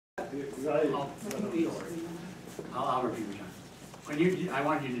I'll repeat what John. When I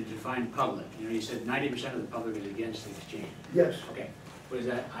want you to define public. You said 90% of the public is against the exchange. Yes. Okay. Was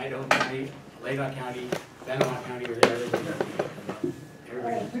that Idaho County, Latah County, Benoit County, or everybody?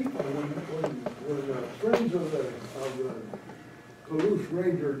 People, when friends of the Palouse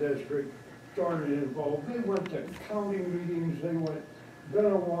Ranger District started involved, they went to county meetings, they went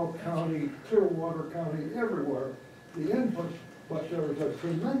Benoit County, Clearwater County, everywhere. The input, but there was a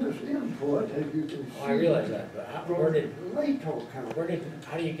tremendous input, as you can see. Oh, I realize that, but where did Latah County.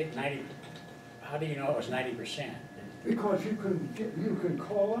 how do you get 90, how do you know it was 90%? Because you can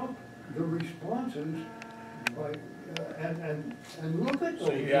call up the responses by, and look at those.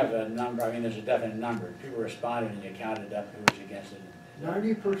 So you have a number, I mean, there's a definite number. People responded and you counted up who was against it.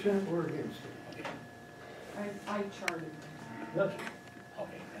 90% were against it. Okay. I charted. Yes.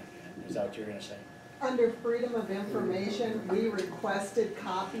 Okay, thank you. Is that what you're gonna say? Under freedom of information, we requested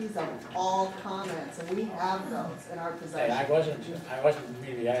copies of all comments, and we have those in our Hey, possession. I wasn't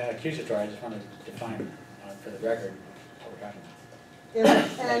maybe accusatory, I just wanted to define for the record what we're talking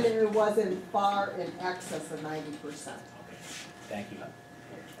about. And it wasn't far in excess of 90%. Okay, thank you.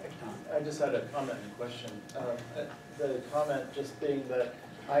 Tom? I just had a comment and question. The comment just being that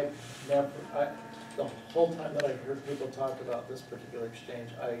the whole time that I've heard people talk about this particular exchange,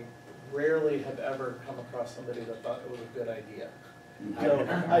 I rarely have ever come across somebody that thought it was a good idea. And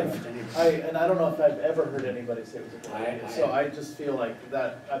I don't know if I've ever heard anybody say it was a good idea. So I just feel like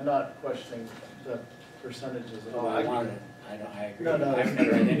that, I'm not questioning the percentages at all. I agree. No, I've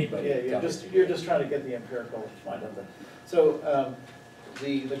never had anybody. Yeah, you're just trying to get the empirical point of it. So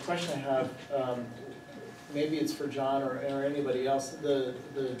the question I have, maybe it's for John or anybody else, the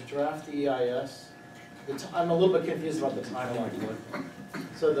draft EIS, I'm a little bit confused about the timeline.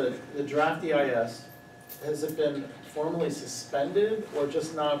 So the draft EIS, has it been formally suspended or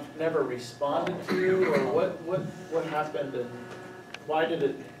just never responded to, or what happened and why did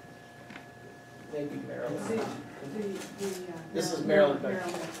it, maybe Maryland? This is Maryland.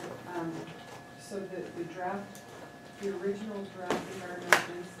 So the draft, the original draft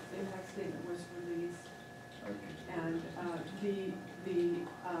environmental impact statement was released, and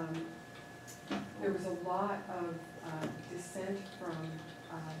there was a lot of dissent from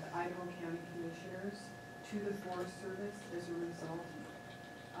the Idaho County Commissioners to the Forest Service as a result,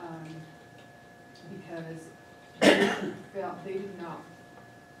 because they did not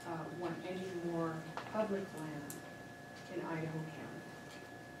want any more public land in Idaho County.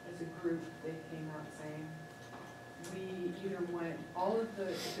 As a group, they came out saying, we either want all of the,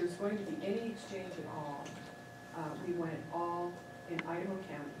 if there's going to be any exchange at all, we want it all in Idaho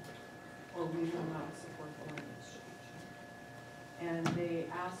County, or we will not support the land exchange. And they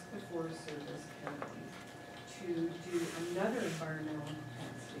asked the Forest Service currently to do another environmental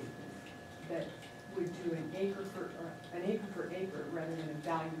impact statement that would do an acre for acre rather than a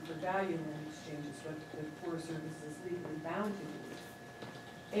value for value land exchange is what the Forest Service is legally bound to do.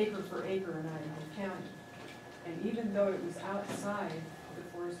 Acre for acre in Idaho County. And even though it was outside the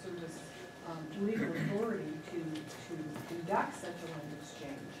Forest Service legal authority to conduct such a land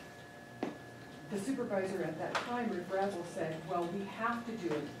exchange, the supervisor at that time, Rick Razzle, said, well, we have to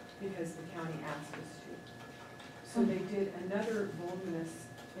do it because the county asked us to. So they did another voluminous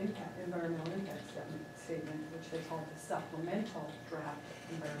environmental impact statement, which they called the supplemental draft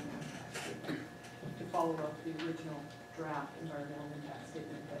environmental impact statement, to follow up the original draft environmental impact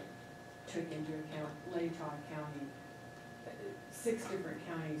statement that took into account Latah County, 6 different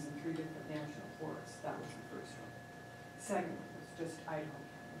counties and 3 different national forests. That was the first one. Second one was just Idaho County.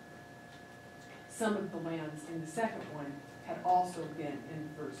 Some of the lands in the second one had also been in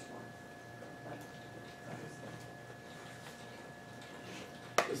the first one.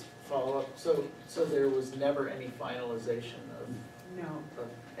 Just follow up, so there was never any finalization of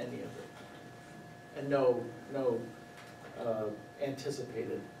any of it? And no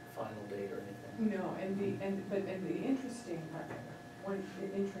anticipated final date or anything? No, and the interesting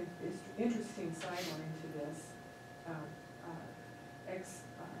interesting sideline to this,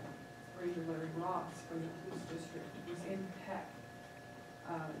 Ranger Larry Ross from the police district was in Peck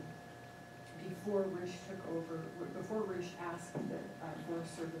before Rish took over, before Rish asked the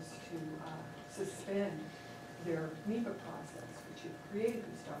Forest Service to suspend their NEPA process, which had created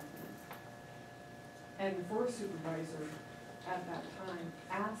this document. And the forest supervisor at that time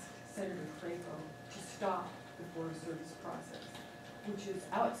asked Senator Crapo to stop the Forest Service process, which is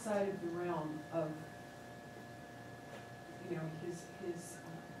outside of the realm of, his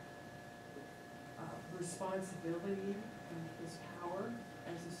responsibility and his power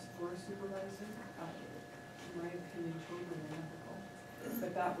as a forest supervisor. In my opinion, totally unethical.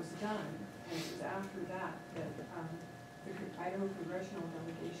 but that was done, and it was after that that the Idaho congressional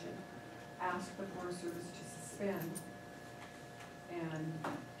delegation asked the Forest Service to suspend, and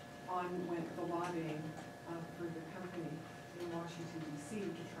on went the lobbying for the company in Washington DC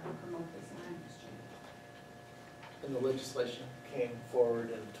to try and promote this land exchange. And the legislation came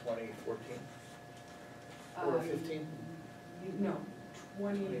forward in 2014 or 15? No,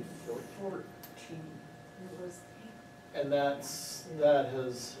 2014. It was, And that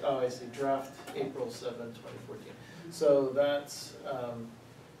has, oh, I see, draft April 7, 2014. So that's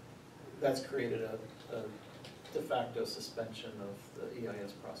created a de facto suspension of the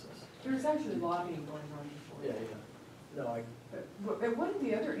EIS process. There was actually lobbying going on before. Yeah, that. yeah. No, But one of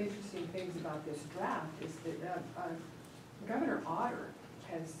the other interesting things about this draft is that Governor Otter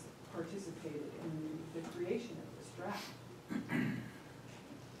has participated in the creation of this draft.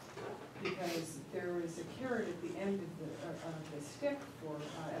 Because there was a carrot at the end of the stick for,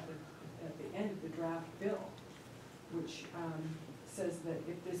 at the end of the draft bill, which says that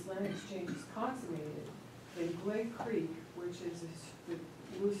if this land exchange is consummated, then Glegg Creek, which is the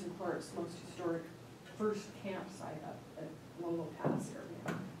Lewis and Clark's most historic first campsite up at Lolo Pass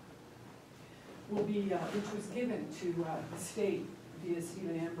area, will be, which was given to the state via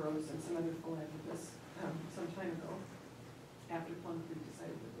Stephen Ambrose and some other philanthropists some time ago, after Plum Creek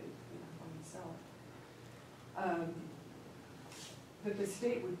decided that they wanted to sell it. That the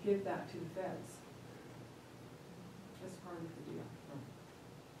state would give that to the feds as part of the deal.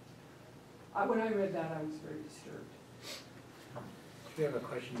 When I read that, I was very disturbed. We have a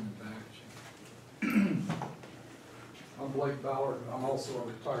question in the back. I'm Blake Ballard, I'm also a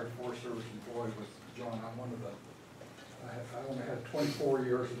retired Forest Service employee with John. I'm one of the, I only had 24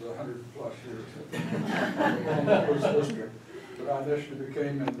 years of the 100+ years in the Police District. But I initially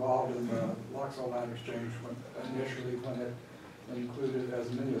became involved in the Loxaw Land Exchange when it included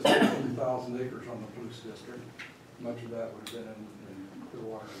as many as 15,000 acres on the Police District. Much of that would have been in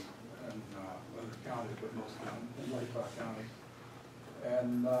Clearwater and other counties, but most in Latah County.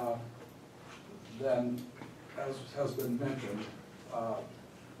 And then, as has been mentioned,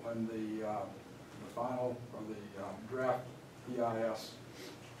 when the final or the draft EIS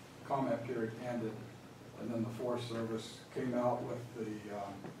comment period ended, and then the Forest Service came out with the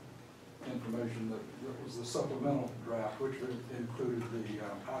information that was the supplemental draft, which included the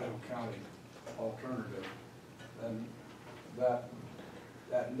Idaho County alternative, and that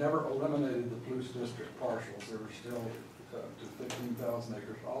never eliminated the Police District parcels. There were still to 15,000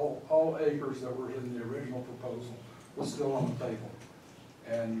 acres. All acres that were in the original proposal was still on the table.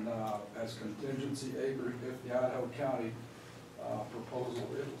 And as contingency acres, if the Idaho County proposal,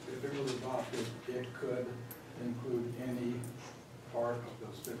 if it was adopted, it could include any part of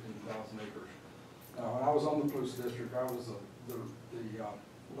those 15,000 acres. Now, when I was on the Police District, I was the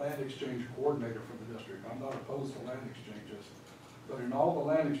land exchange coordinator for the district. I'm not opposed to land exchanges, but in all the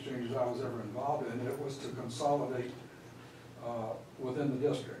land exchanges I was ever involved in, it was to consolidate within the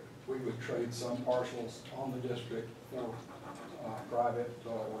district. We would trade some parcels on the district for private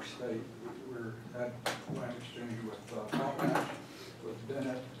or state. We had land exchange with Potlatch, with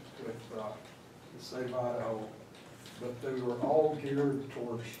Bennett, with the state of Idaho, but they were all geared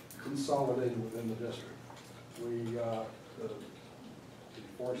towards consolidating within the district. The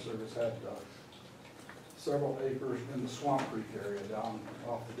Forest Service had several acres in the Swamp Creek area down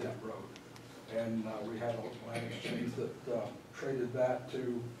off the Dent Road. And we had a land exchange that traded that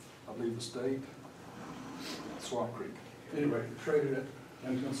to, I believe, the state, Swamp Creek. Anyway, traded it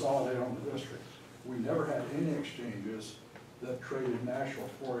and consolidated on the district. We never had any exchanges that traded national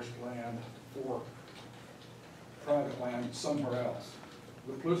forest land for private land somewhere else.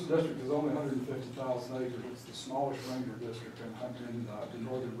 The Police District is only 150,000 acres. It's the smallest ranger district in the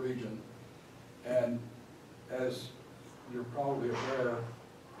northern region. And as you're probably aware,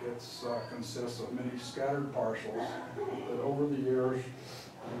 it consists of many scattered parcels that over the years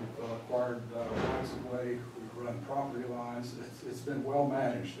we've acquired rights of way, we've run property lines. It's been well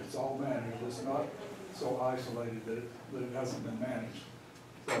managed. It's all managed. It's not so isolated that it hasn't been managed.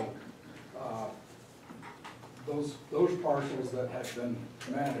 So those parcels that have been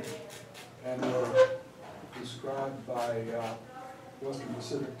managed and were described by Western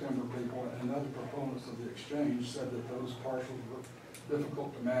Pacific Timber people and other proponents of the exchange said that those parcels were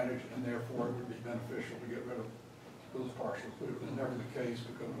difficult to manage and therefore it would be beneficial to get rid of those parcels. But it was never the case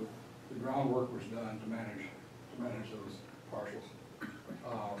because the groundwork was done to manage those parcels.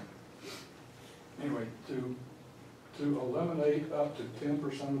 Anyway, to eliminate up to 10%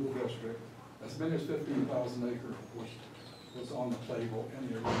 of the district, as many as 15,000 acres was on the table in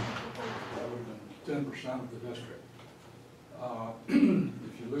the original proposal. That would have been 10% of the district. If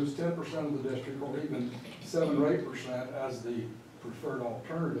you lose 10% of the district, or even 7 or 8% as the preferred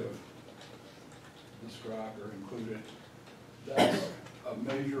alternative described or included, that's a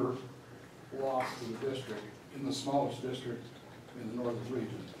major loss to the district in the smallest district in the northern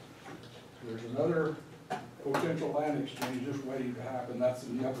region. There's another potential land exchange just waiting to happen, that's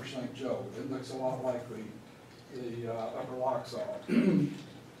in the upper St. Joe. It looks a lot like the upper Locksaw,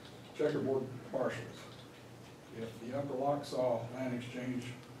 checkerboard parcels. If the upper Locksaw land exchange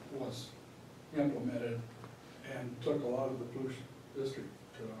was implemented and took a lot of the Palouse district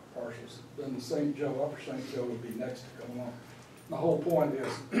parcels, then the St. Joe, upper St. Joe would be next to come along. The whole point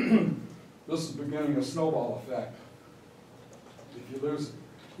is, this is beginning a snowball effect. If you lose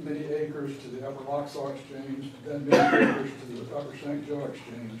many acres to the upper Locksaw exchange, then many acres to the upper St. Joe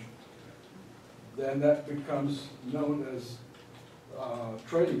exchange, then that becomes known as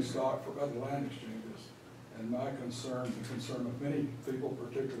trading stock for other land exchanges. And my concern, the concern of many people,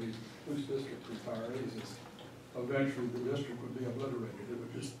 particularly Palouse district retirees, is eventually the district would be obliterated.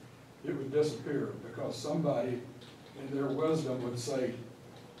 It would disappear because somebody in their wisdom would say,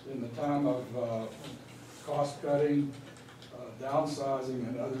 in the time of cost cutting, downsizing,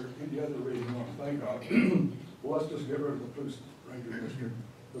 and any other reason you want to think of, well, let's just get rid of the Palouse Ranger District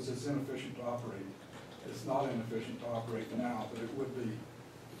because it's inefficient to operate. It's not inefficient to operate now, but it would be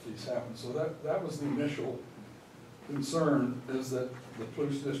if these happen. So that was the initial concern, is that the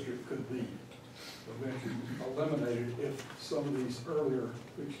Palouse District could be eventually eliminated if some of these earlier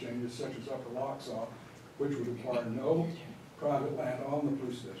exchanges, such as Upper Locksaw, which would require no private land on the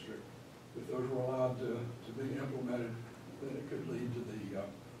Palouse District, if those were allowed to be implemented, then it could lead to the,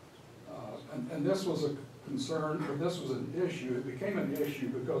 and this was a concern, or this was an issue, it became an issue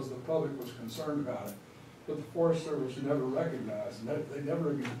because the public was concerned about it, but the Forest Service never recognized, they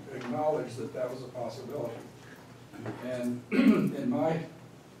never acknowledged that that was a possibility. And in my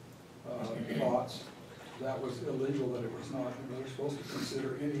thoughts, that was illegal, that it was not, they were supposed to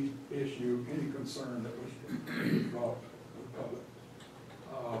consider any issue, any concern that was brought to the public.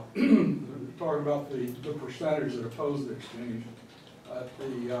 Talking about the percentage that opposed the exchange, at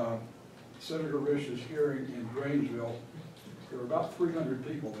the Senator Rish's hearing in Grangeville, there were about 300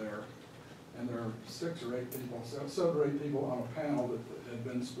 people there, and there are 7 or 8 people on a panel that had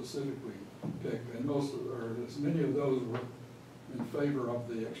been specifically picked, and as many of those were in favor of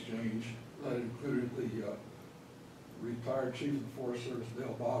the exchange. That included the retired Chief of the Forest Service,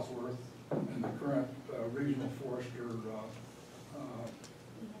 Dale Bosworth, and the current Regional Forester, I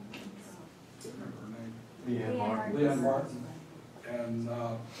can't remember her name. Leanne Martin. And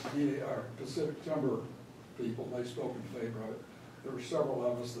our Pacific Timber people, they spoke in favor of it. There were several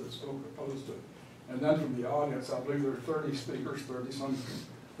of us that spoke opposed to it. And then from the audience, I believe there were 30 speakers, 30-some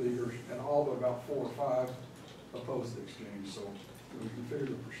speakers, and all but about 4 or 5 opposed the exchange. So we can figure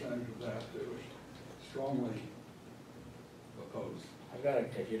the percentage of that, it was strongly opposed. I've got,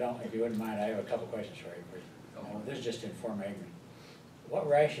 if you wouldn't mind, I have a couple questions for you. This is just to inform Adrian. What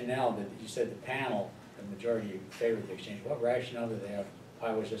rationale did, you said the panel, the majority favored the exchange, what rationale did they have?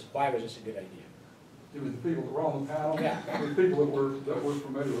 Why was this a good idea? It was the people that were on the panel, Yeah. the people that were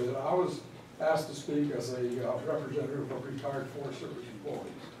familiar with it. I was asked to speak as a representative of retired Forest Service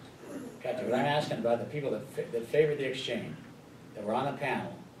employees. Gotcha, but I'm asking about the people that favored the exchange, that were on the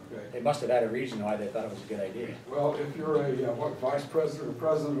panel. Okay. They must have had a reason why they thought it was a good idea. Well, if you're a, vice president or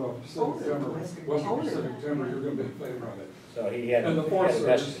president of Pacific Timber, Western Pacific Timber, you're gonna be in favor of it. So he had, And the he Forest had a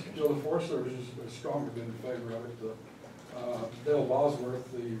vested Service, interest. the Forest Service has strongly been in favor of it. Dale Bosworth,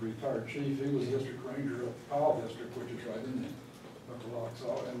 the retired chief, he was district ranger of the Powell District, which is right in the Upper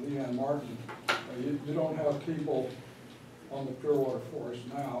Locksaw, and Leanne Martin. You don't have people on the Clearwater Forest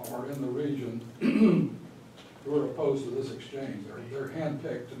now or in the region who are opposed to this exchange. They're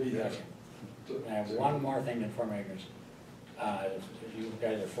handpicked to be there. Gotcha. I have one more thing to inform ignorance. You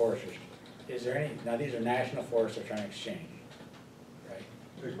guys are foresters. Is there any, now these are national forests they're trying to exchange, right?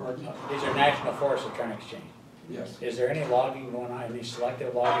 Beg pardon? These are national forests they're trying to exchange. Yes. Is there any logging going on, any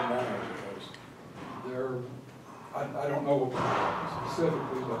selective logging done, or There, I don't know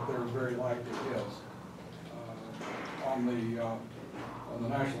specifically, but there very likely is. On the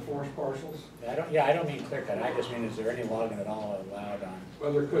national forest parcels, I don't mean clear cut, I just mean, is there any logging at all allowed on?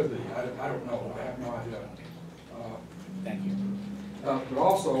 well, there could be, I don't know, I have no idea. Thank you. But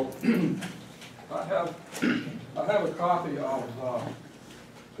also, I have a copy of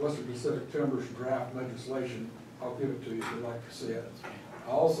Western Pacific Timber's draft legislation. I'll give it to you if you'd like to see it.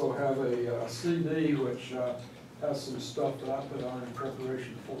 I also have a CD which has some stuff that I put on in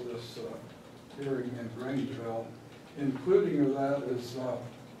preparation for this hearing in Grangeville. Including of that is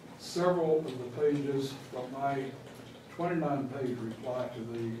several of the pages of my 29-page reply to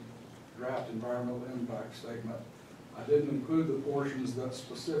the draft environmental impact statement. I didn't include the portions that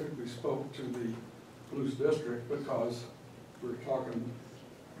specifically spoke to the Palouse district because we're talking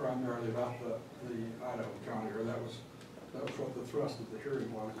primarily about the Idaho County, or that was what the thrust of the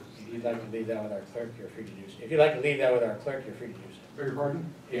hearing was. If you'd like to leave that with our clerk, you're free to do so. If you'd like to leave that with our clerk, you're free to do so. Beg your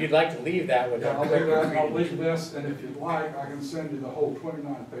pardon? If you'd like to leave that with Yeah, our I'll clerk, leave you're that, free I'll to do leave so. this, and if you'd like, I can send you the whole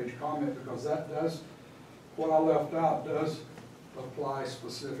 29-page comment, because that does, what I left out does apply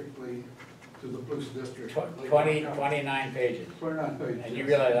specifically to the Palouse district. 29 pages. 29 pages. And you yes.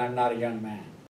 realize I'm not a young man.